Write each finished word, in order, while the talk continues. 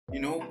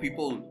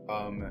People.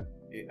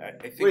 I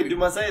think. Wait, do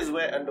Masais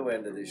wear underwear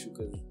under their shoe?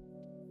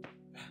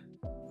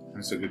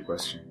 That's a good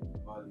question.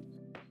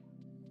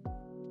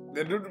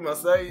 They do the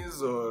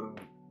Masais or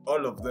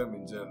all of them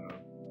in general?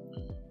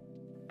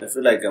 I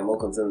feel like I'm more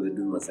concerned with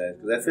the dude Masais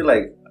because I feel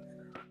like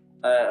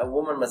a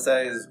woman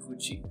Masai's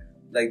coochie,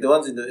 like the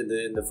ones in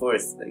the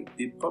forest, like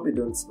they probably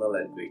don't smell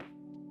that great.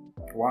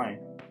 Why?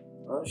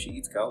 Oh, she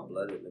eats cow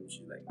blood and then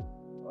she like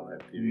all her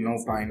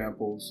periods. No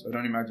pineapples. I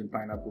don't imagine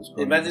pineapples.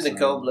 Imagine the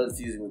cow blood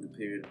fusing with the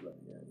period blood.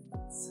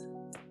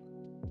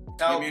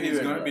 Yeah, it's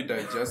gonna be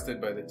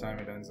digested by the time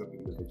it ends up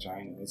in the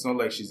vagina. It's not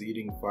like she's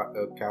eating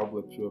cow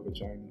blood through a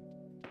vagina.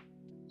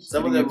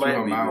 Some of them might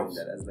be doing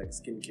that as like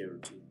skincare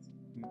routines.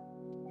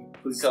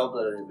 Put cow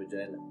blood on your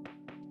vagina.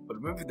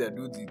 But maybe they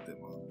do eat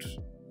them out.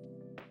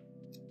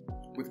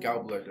 With cow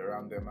blood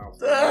around their mouth.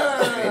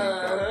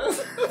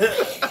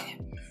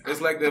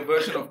 It's like the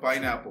version of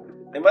pineapple.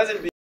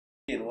 Imagine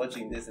being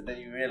watching this and then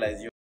you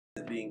realize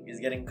is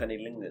getting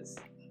cunnilingus.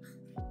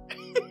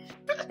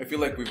 I feel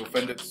like we've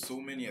offended so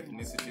many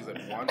ethnicities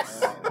at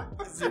once.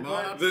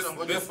 This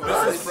is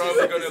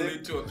probably going to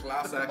lead to a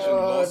class action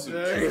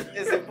lawsuit.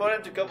 It's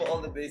important to cover all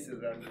the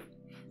bases around it.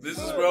 This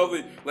is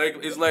probably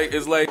it's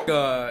like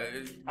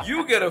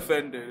you get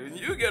offended and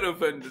you get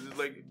offended. It's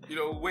like,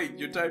 wait,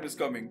 your time is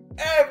coming.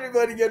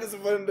 Everybody gets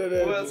offended.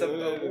 Who else?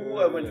 Who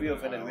are going to be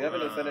offended? We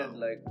haven't offended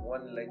like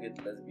one-legged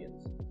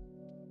lesbians.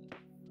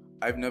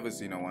 I've never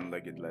seen a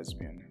one-legged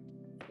lesbian.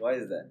 Why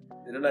is that?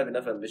 They don't have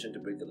enough ambition to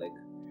break the leg.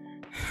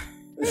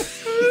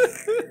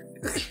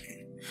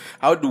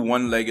 How do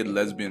one-legged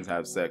lesbians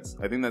have sex?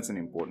 I think that's an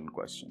important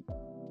question.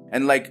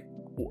 And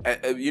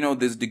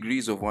there's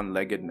degrees of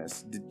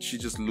one-leggedness. Did she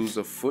just lose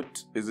a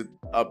foot? Is it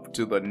up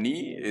to the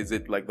knee? Is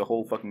it like the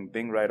whole fucking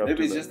thing right up to the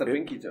Maybe it's just a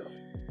pinky toe.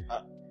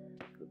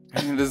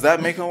 Does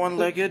that make her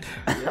one-legged?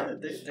 Yeah, I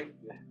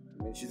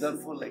mean, she's not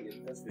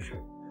full-legged, that's for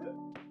sure.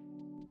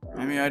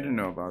 I mean, I don't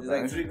know about that.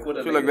 Like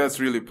I feel like that's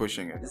really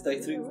pushing it. It's like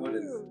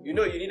 3/4. You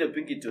need a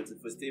pinky toe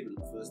for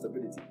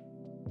stability.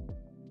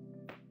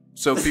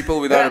 So people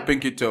without a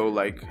pinky toe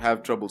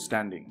have trouble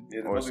standing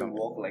or something.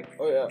 Walk like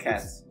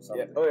cats. Or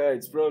something.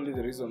 It's probably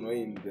the reason why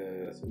in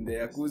the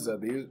Yakuza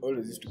they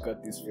always used to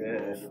cut this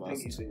finger off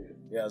first.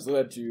 Yeah, so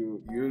that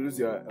you lose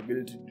your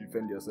ability to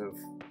defend yourself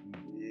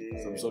in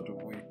some sort of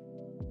way.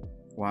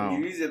 Wow.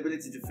 You use the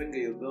ability to finger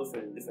your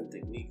girlfriend in different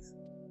techniques.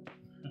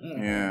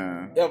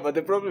 Yeah. Yeah, but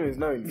the problem is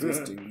now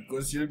interesting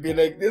because you'll be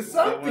like, there's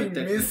something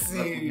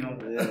missing.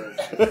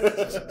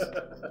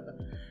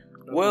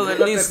 Well, at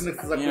least,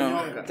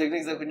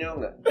 techniques of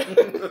kunyonga.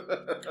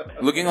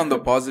 Looking on the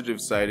positive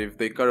side, if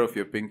they cut off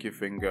your pinky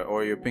finger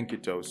or your pinky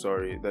toe,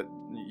 that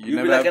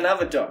you'll be like an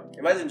avatar.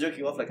 Imagine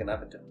jerking off like an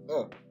avatar.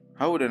 Oh.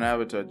 How would an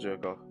avatar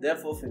jerk off? They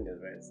have 4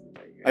 fingers, right? So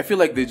I feel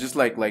like they just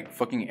like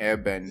fucking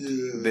airbend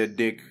their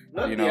dick,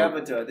 Not the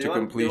avatar. to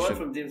completion. The one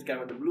from James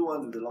Cameron, the blue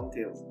ones with the long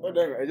tails. Oh,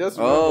 dang, I just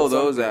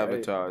those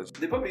avatars.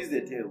 They probably use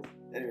their tails.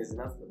 Anyways,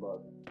 enough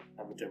about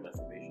avatar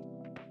masturbation.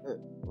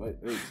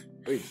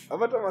 Wait.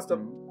 Avatar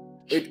masturbation.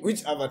 Wait,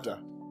 which avatar?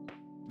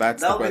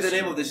 That'll be the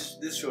name of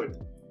this short.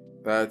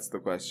 That's the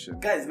question.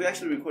 Guys, we're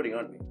actually recording,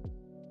 aren't we?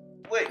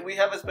 Wait, we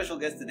have a special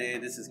guest today.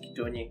 This is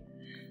Kitonyi.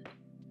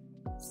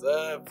 What's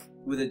up?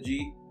 With a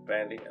G,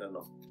 apparently. I don't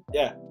know.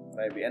 Yeah.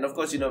 Maybe. And of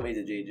course, me,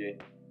 the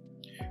JJ.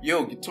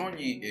 Yo,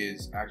 Kitonyi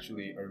is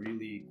actually a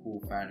really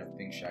cool fan of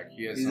Think Shack.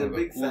 He has He's some a of the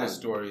big coolest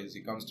fan. stories.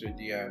 He comes to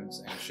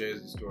DMs and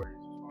shares his stories.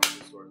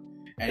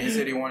 And he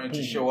said he wanted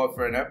to show up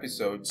for an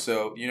episode.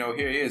 So,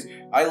 here he is.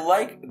 I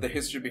like the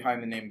history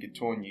behind the name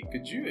Kitonyi.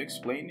 Could you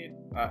explain it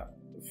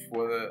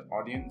for the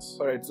audience?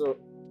 Alright, so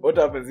what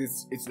happens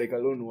is it's like a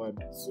loan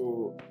word.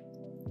 So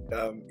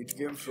it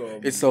came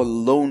from... It's a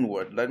loan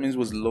word. That means it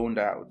was loaned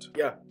out.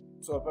 Yeah.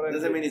 So apparently...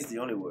 Doesn't mean it's the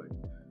only word.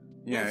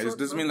 Yeah, it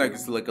doesn't mean like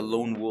it's like a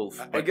lone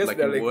wolf. I guess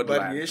there are like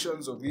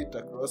variations of it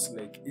across,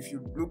 if you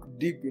look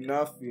deep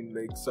enough in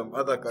some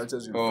other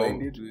cultures, you'll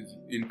find it.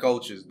 In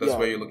cultures, that's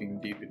why you're looking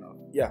deep enough.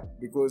 Yeah,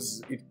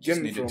 because it Just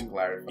came needed from... to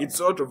clarify. It's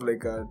sort of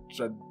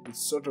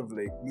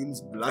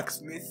means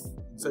blacksmith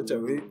in such a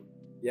way.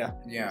 Yeah.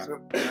 Yeah. So,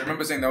 I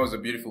remember saying that was a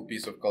beautiful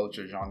piece of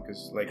culture, Jean,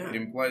 because it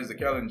implies the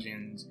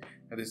Kalenjins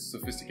had this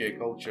sophisticated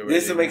culture. They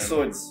used to make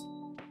swords.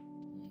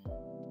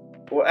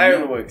 Or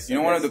ironworks.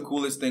 One of the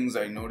coolest things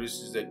I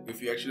noticed is that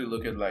if you actually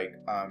look at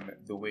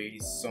the way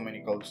so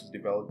many cultures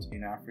developed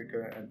in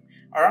Africa and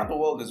around the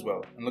world as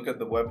well, and look at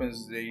the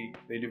weapons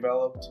they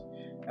developed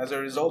as a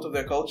result of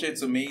their culture,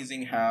 it's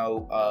amazing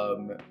how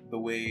the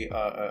way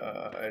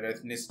an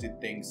ethnicity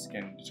thinks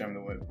can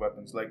determine the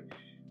weapons.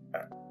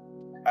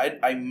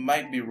 I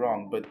might be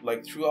wrong, but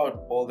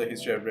throughout all the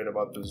history I've read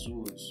about the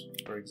Zulus,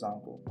 for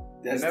example,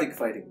 they had stick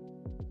fighting.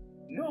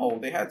 No,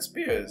 they had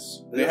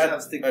spears. They had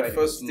have stick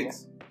fighting.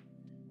 Sticks.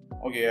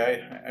 Okay,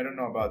 I don't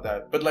know about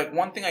that. But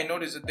one thing I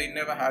noticed is that they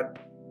never had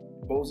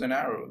bows and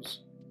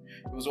arrows.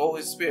 It was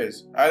always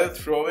spears. Either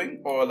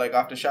throwing or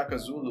after Shaka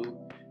Zulu,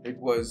 it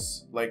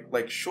was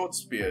like short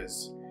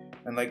spears.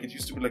 and like it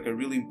used to be like a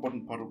really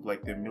important part of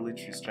like their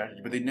military strategy,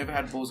 but they never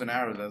had bows and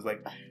arrows. And I was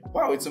like,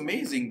 wow, it's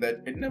amazing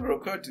that it never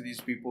occurred to these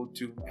people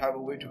to have a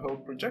way to hurl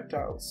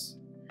projectiles.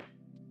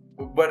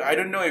 But I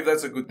don't know if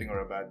that's a good thing or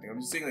a bad thing. I'm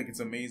just saying, like, it's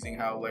amazing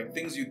how like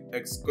things you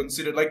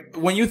consider, like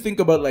when you think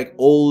about like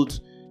old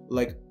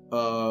like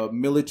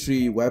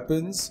military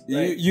weapons,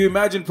 Right. you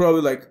imagine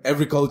probably like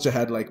every culture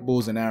had like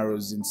bows and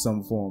arrows in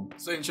some form.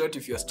 So in short,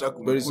 if you're stuck,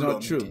 But it's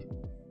not true.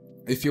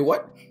 If you're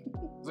what?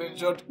 So in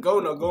short,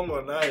 gauna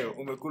goma nayo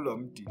umekula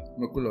mti.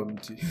 Umekula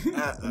mti.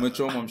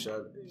 Umechoma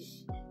mshale.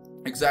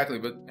 Exactly,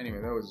 but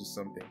anyway, that was just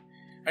something.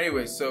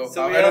 Anyway, so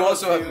we and have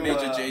also a have few,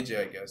 Major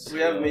JJ, I guess. We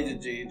have Major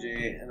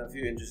JJ and a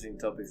few interesting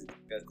topics to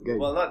discuss. Okay.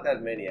 Well, not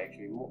that many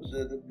actually.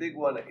 The big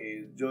one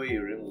is Joey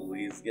Ringo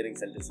is getting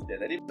sentenced to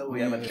death. I didn't know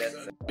we have a death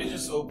sentence. We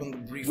just opened the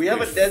brief. We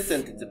have a death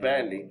sentence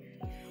apparently.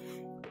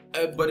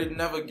 But it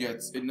never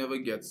gets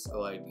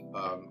like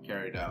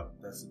carried out.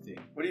 That's the thing.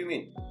 What do you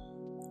mean?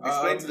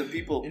 Explain to the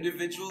people.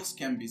 Individuals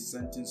can be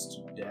sentenced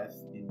to death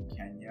in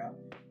Kenya,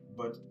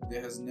 but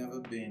there has never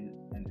been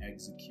an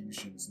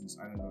execution since,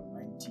 I don't know,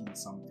 19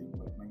 something,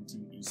 like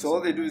 1980. So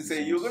all they do is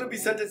say you're going to be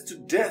sentenced to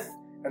death,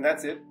 and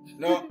that's it.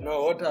 No.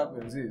 What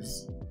happens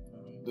is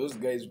those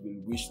guys will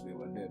wish they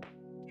were dead.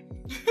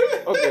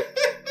 Okay.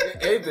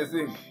 Here's the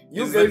thing.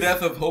 It's the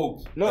death of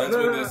hope. No.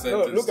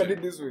 Look to. at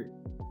it this way.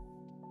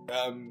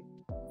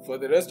 For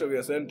the rest of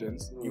your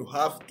sentence, you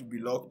have to be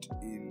locked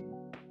in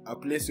a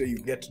place where you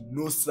get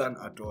no sun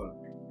at all.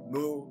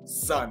 No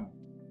sun.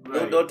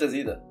 No daughters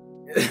either.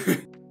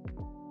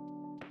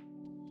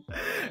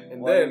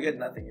 And Well, then you get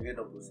nothing. You get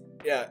no pussy.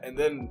 yeah, and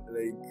then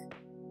like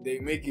they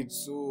make it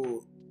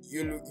so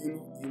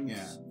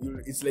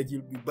it's like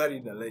you'll be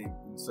buried alive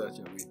in such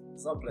a way.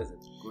 It's not pleasant.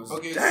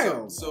 Okay,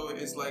 Damn. so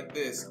it's like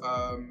this.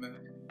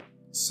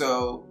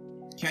 So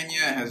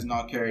Kenya has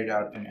not carried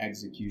out an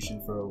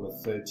execution for over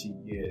 30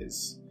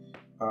 years.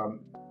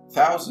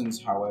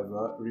 Thousands,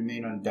 however,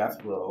 remain on death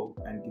row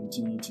and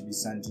continue to be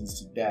sentenced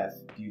to death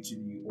due to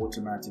the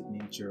automatic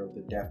nature of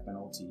the death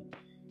penalty.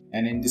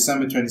 And in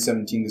December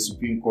 2017, the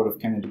Supreme Court of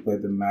Kenya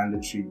declared the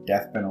mandatory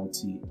death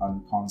penalty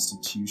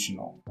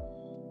unconstitutional.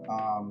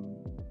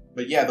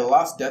 But yeah, the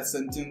last death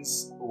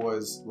sentence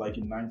was like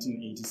in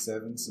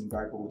 1987, some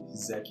guy called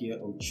Hezekiah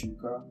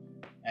Ochuka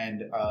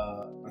and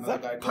another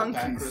guy called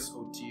Pancras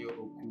Otio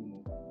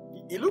Okumu.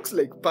 It looks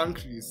like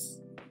pancreas.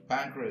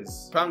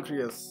 Pancras.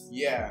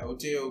 Yeah,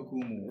 Oteo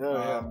Okumu.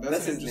 Yeah.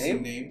 That's an his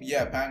interesting name.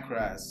 Yeah,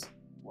 Pancras.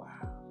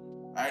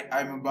 Wow.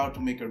 I'm about to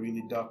make a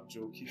really dark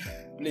joke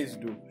here. Please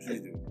do. Please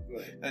do. Go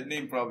ahead. That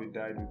name probably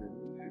died with him.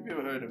 Have you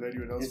ever heard of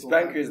anyone else? His called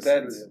pancreas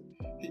died with him.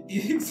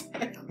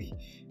 Exactly.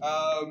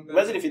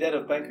 Imagine if he died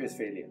of pancreas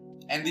failure.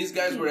 And these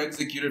guys were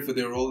executed for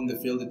their role in the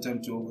failed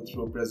attempt to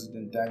overthrow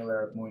President Daniel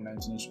Arap Moi in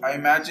 1980. I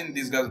imagine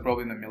these guys are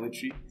probably in the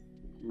military.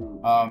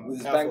 With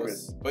his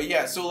pancreas. But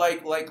yeah, so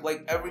like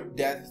every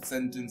death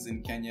sentence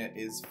in Kenya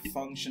is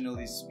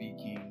functionally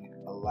speaking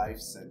a life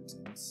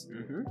sentence.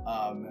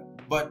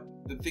 But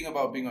the thing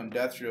about being on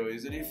death row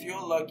is that if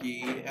you're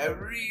lucky,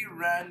 every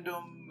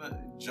random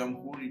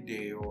Jamhuri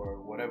Day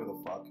or whatever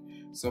the fuck,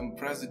 some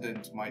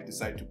president might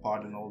decide to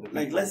pardon all the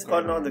people. Like, let's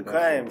pardon all the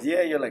crimes.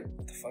 Yeah, you're like,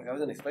 what the fuck? I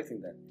wasn't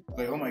expecting that.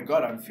 Like, oh my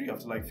god, I'm free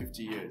after like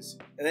 50 years.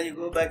 And then you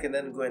go back and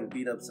then go and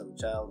beat up some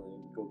child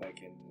and you go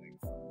back in.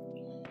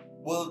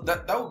 Well,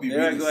 that would be There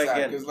I really go sad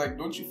again. because, like,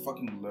 don't you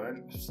fucking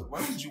learn? So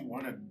why would you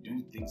want to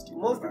do things to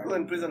Most go people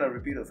back? in prison are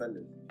repeat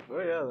offenders. Oh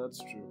yeah, that's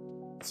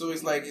true. So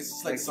it's like Like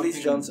something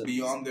Fleece Johnson.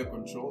 beyond their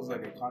controls.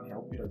 Like, I can't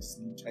help it. I just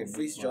need to. Like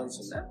Fleece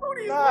Johnson.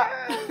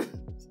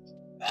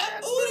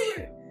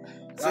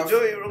 So Now,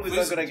 Joey Ringo is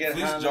Fleece- not gonna get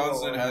Fleece hanged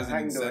Johnson or has an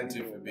hanged or incentive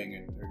anything. for being a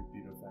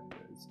repeat offender.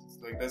 It's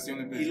just like that's the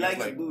only thing. He it's likes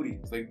like, booty.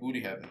 It's like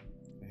booty heaven.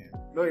 Yeah.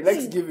 No, he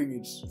likes giving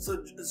it.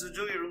 So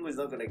Joey Ringo is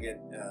not gonna get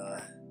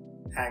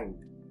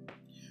hanged.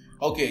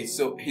 Okay,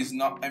 so he's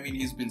not. I mean,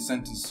 he's been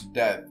sentenced to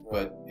death,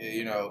 but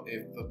you know,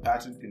 if the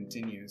pattern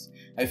continues,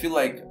 I feel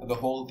like the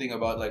whole thing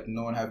about like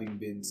no one having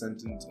been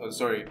sentenced,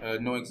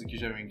 no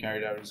execution having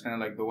carried out, is kind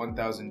of like the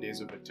 1,000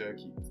 days of a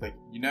turkey. It's like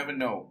you never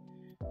know.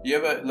 You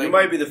ever like? You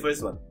might be the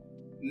first one.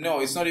 No,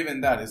 it's not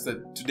even that. It's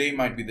that today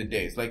might be the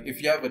day. It's like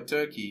if you have a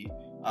turkey,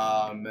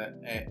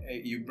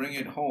 you bring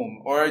it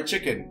home, or a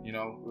chicken. You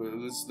know,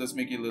 let's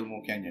make it a little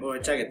more Kenyan. Or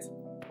check it.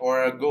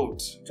 Or a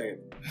goat. Check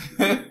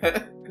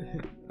it.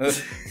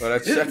 Or a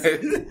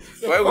chaggot.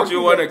 Why would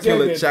you want to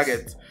kill a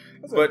chaggot?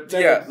 But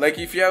yeah, like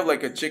if you have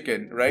like a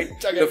chicken, right?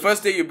 The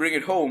first day you bring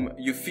it home,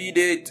 you feed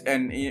it,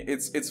 and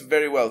it's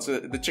very well. So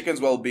the chicken's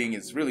well-being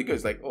is really good.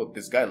 It's like, oh,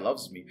 this guy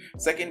loves me.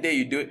 Second day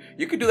you do it,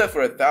 you could do that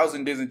for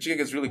 1,000 days, and chicken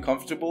gets really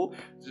comfortable.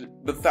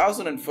 The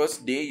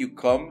 1,001st day you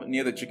come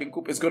near the chicken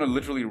coop, it's gonna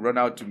literally run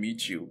out to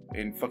meet you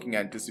in fucking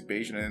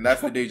anticipation, and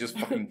that's the day you just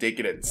fucking take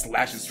it and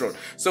slash its throat.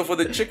 So for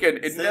the chicken,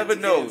 it never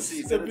knows.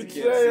 It's a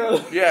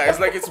betrayal. Yeah, it's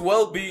like its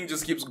well-being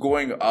just keeps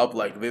going up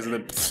like this, and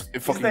then it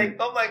It's fucking. like,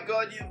 oh my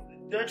god, you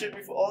nurtured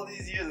me for all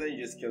these years, and then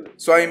you just kill it.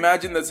 So I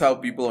imagine that's how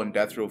people on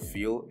death row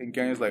feel in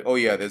Kenya. It's like, oh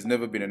yeah, there's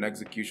never been an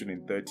execution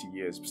in 30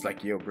 years. It's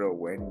like, yo, bro,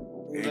 when?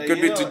 It Like, could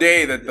you be know,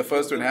 today that the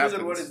first one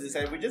prison word happens. is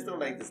decided. We just don't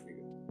like this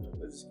nigga.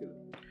 just kill him.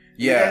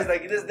 Yeah. Guys,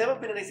 like, there's never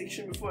been an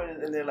execution before,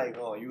 and they're like,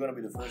 oh, you're gonna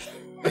be the first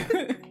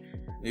one.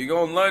 You're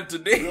gonna learn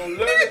today. You're gonna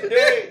learn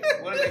today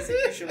what an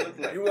execution look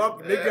like. You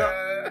up,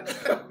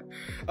 nigga?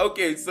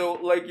 Okay, so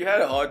like you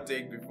had a hot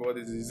take before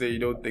this. You say you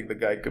don't think the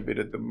guy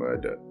committed the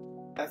murder.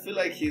 I feel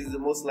like he's the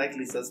most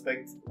likely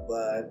suspect,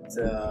 but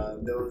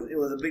it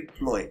was a big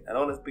ploy. I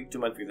don't want to speak too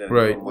much because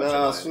Right.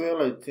 Well, as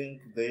well, I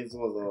think this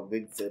was a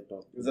big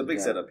setup. It was a big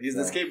setup. He's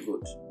the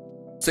scapegoat.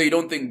 So you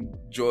don't think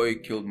Joey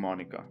killed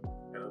Monica?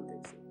 I don't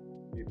think so.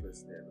 Me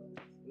personally, I don't think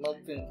so. Not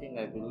thinking,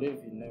 I believe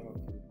he never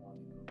killed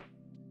Monica.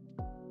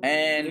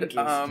 And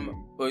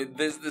but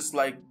there's this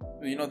like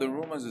the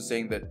rumors are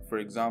saying that, for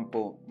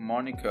example,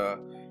 Monica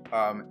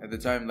at the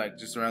time, like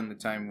just around the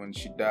time when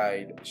she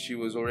died, she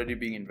was already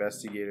being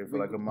investigated for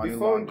like a money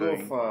Before we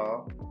laundering. go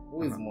far,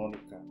 who is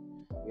Monica?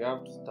 We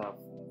have to start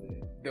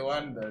from The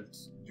one that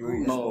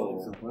there.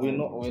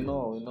 No, we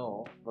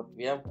know, but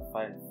we have to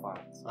find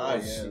facts. Ah, Why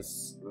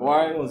yes.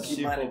 Why was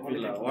she Kimani,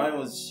 popular? Monica Why Kimani.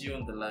 was she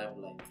on the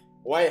limelight?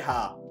 Why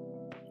her?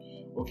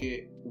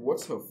 Okay,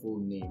 what's her full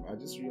name? I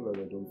just realized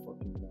I don't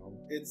fucking know.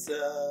 It's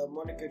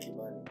Monica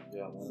Kimani.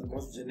 Yeah, It's the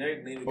most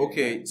generic name.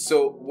 Okay, so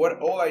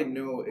all I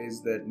know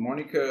is that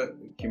Monica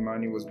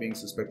Kimani was being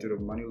suspected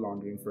of money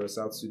laundering for a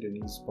South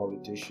Sudanese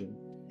politician.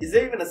 Is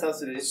there even a South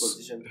Sudanese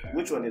politician?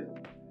 Which one is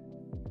it?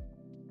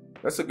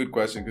 That's a good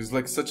question because it's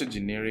like such a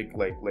generic,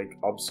 like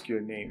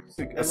obscure name.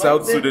 Like And a why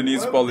South would there-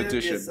 Sudanese why would there be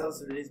politician. a South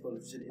Sudanese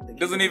politician in the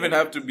Doesn't even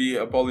have to be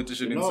a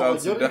politician in South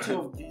majority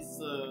Sudan. of these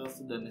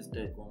Sudanese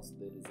tycoons,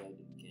 they reside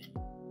in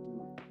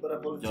Kenya. But a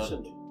politician.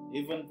 Majority.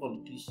 Even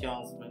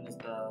politicians,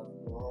 ministers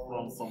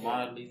from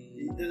Somali.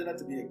 It doesn't have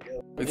to be a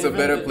girl. It's a Even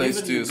better the- place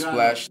even to Uganda,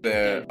 splash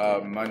their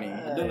Kenya. money.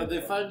 I don't know,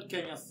 they find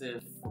Kenya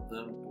safe for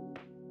them to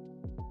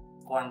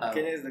squander.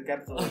 Kenya is the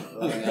capital of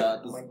Yeah,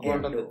 to my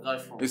squander the kingdom.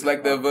 cash from. It's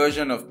like their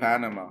version of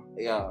Panama,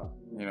 Yeah.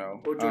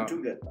 Or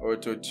Tortuga. or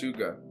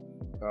Tortuga.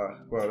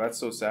 Well, that's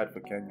so sad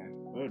for Kenya.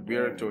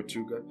 We're a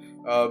Tortuga.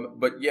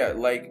 But yeah,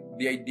 like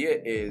the idea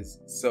is,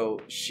 so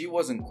she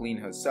wasn't clean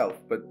herself,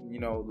 but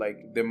like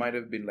there might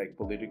have been like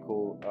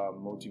political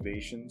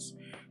motivations.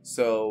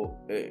 So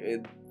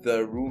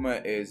the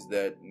rumor is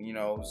that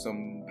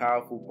some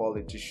powerful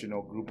politician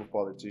or group of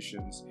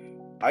politicians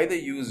either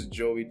used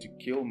Joey to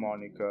kill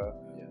Monica,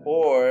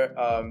 or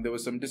there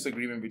was some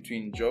disagreement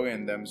between Joey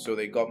and them, so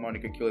they got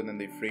Monica killed and then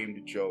they framed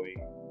Joey.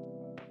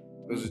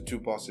 Those are two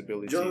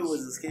possibilities. Joey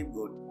was the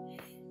scapegoat.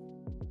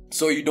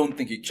 So you don't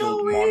think he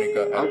killed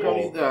Monica at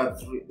Actually, all? there are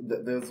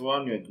there's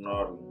one you're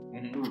ignoring.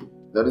 Mhm.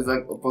 There is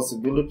like a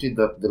possibility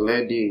that the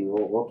lady,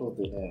 what was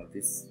the name?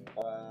 This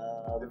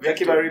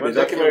Jackie Maribe.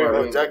 Jackie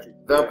Maribe. Jackie.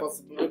 There are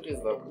possibilities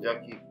that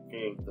Jackie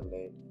killed the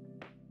lady.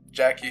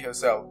 Jackie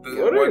herself, the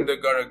Really? one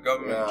that got a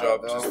government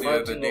job they just were the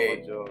other fighting day.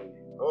 over Joey.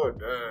 Oh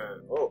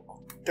damn. Oh.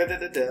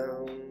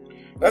 Da-da-da-da.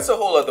 That's a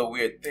whole other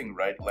weird thing,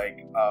 right? Like,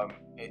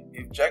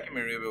 if Jackie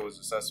Maribe was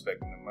a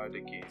suspect in the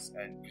murder case,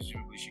 and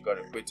presumably she got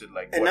acquitted,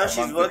 like, And what, now a she's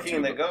month or working two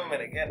in the ago?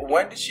 government again.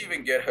 When did she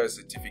even get her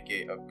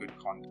certificate of good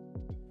conduct?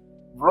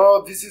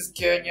 Bro, this is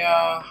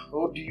Kenya.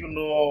 Who do you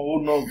know?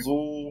 Who knows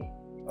who?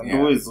 And Yeah.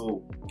 who is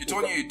who?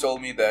 Kitonyi, you told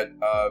me that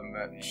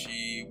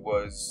she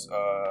was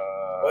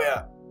Oh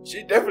yeah.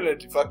 She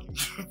definitely fucking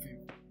killed him.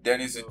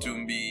 Dennis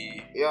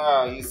Itumbi.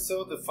 Yeah, you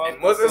saw the first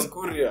And Moses person.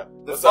 Kuria.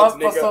 The What's up, first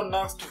nigga? person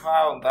next to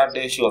her on that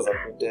day she was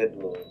acquitted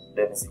was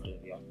Dennis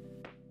Itumbi.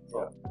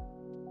 So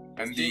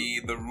And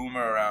the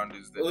rumor around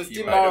is that we he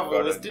still might have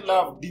have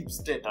gotten deep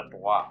state at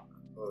work.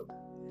 So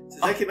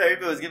Jackie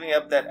Maribe was giving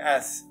up that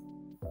ass.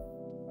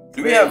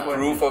 Do we have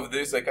proof of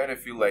this? I kind of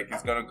feel like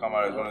it's gonna come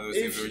out as one of those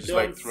things where If it's she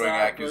like don't throwing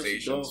fuck,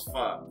 accusations.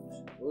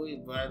 Who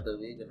will buy the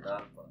wig and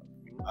that part?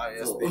 Ah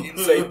yes, So- the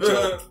inside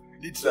joke.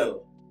 Literally.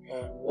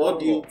 What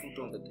do you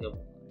put on the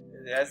table?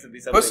 It has to be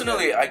something.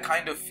 Personally, I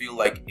kind of feel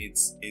like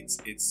it's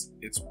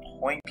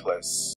pointless